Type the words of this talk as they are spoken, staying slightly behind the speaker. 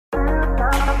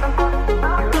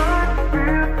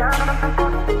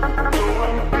Uaag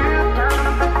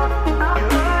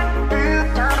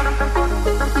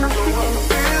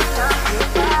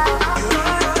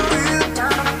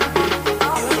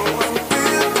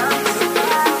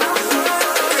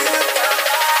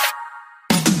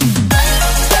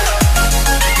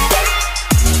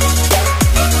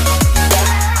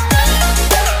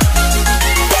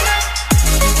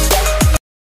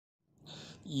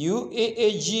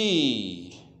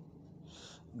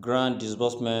Grant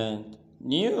Disbursement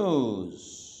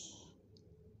News.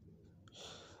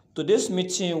 Today's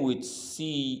meeting with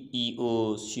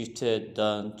CEO shifted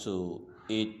down to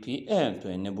 8 p.m. to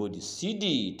enable the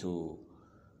CD to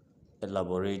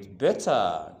elaborate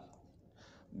better.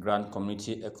 Grant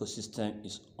community ecosystem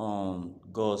is on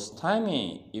God's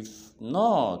timing. If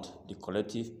not, the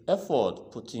collective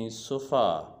effort put in so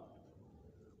far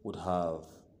would have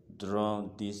drawn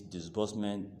this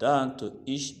disbursement down to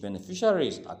each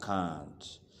beneficiary's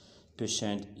account.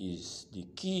 Patience is the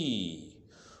key.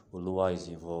 Oluwa is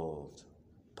involved.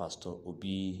 Pastor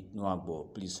Obi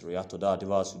Uaag, please react to that. If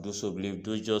you do so, believe,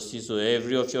 do justice to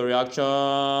every of your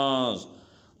reactions.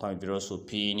 Time Bureau's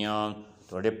opinion.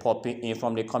 Already popping in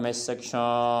from the comment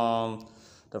section.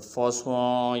 The first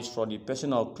one is from the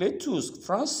person of Cletus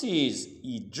Francis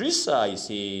Idrissa.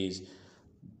 He says,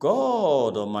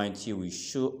 God Almighty will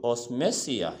show us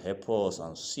mercy and help us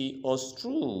and see us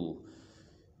through.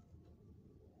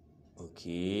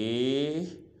 Okay.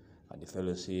 And the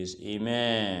fellow says,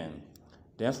 Amen.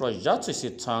 Then from Jatu say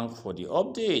thank for the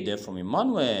update. Then from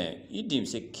Emmanuel, Idim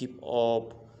say keep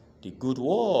up the good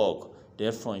work.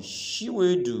 Then from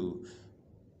Shiwedu,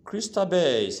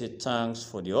 Christabel say thanks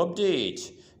for the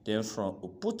update. Then from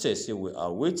Opute say we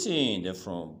are waiting. Then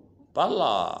from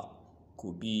Bala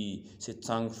Kubi say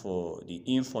thanks for the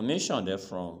information. Then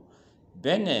from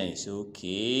Bene say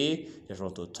okay. Then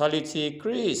from Totality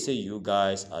Chris say you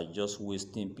guys are just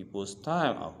wasting people's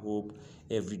time. I hope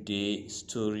everyday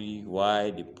story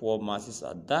why the poor masses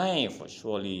are dying for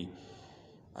surely.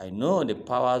 I know the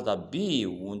powers that be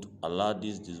won't allow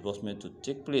this disbursement to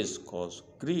take place because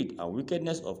greed and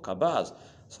wickedness of cabals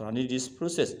surrounding this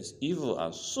process is evil,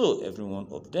 and so every one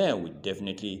of them will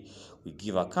definitely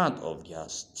give account of their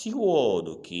steward.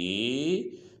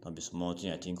 Okay, don't be small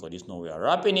thing. I think on this note we are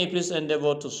wrapping it. Please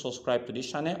endeavor to subscribe to this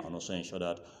channel and also ensure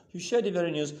that you share the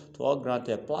very news to all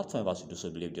granted platforms as you do so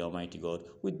believe the Almighty God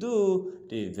will do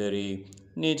the very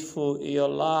needful in your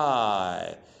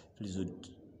life. Please do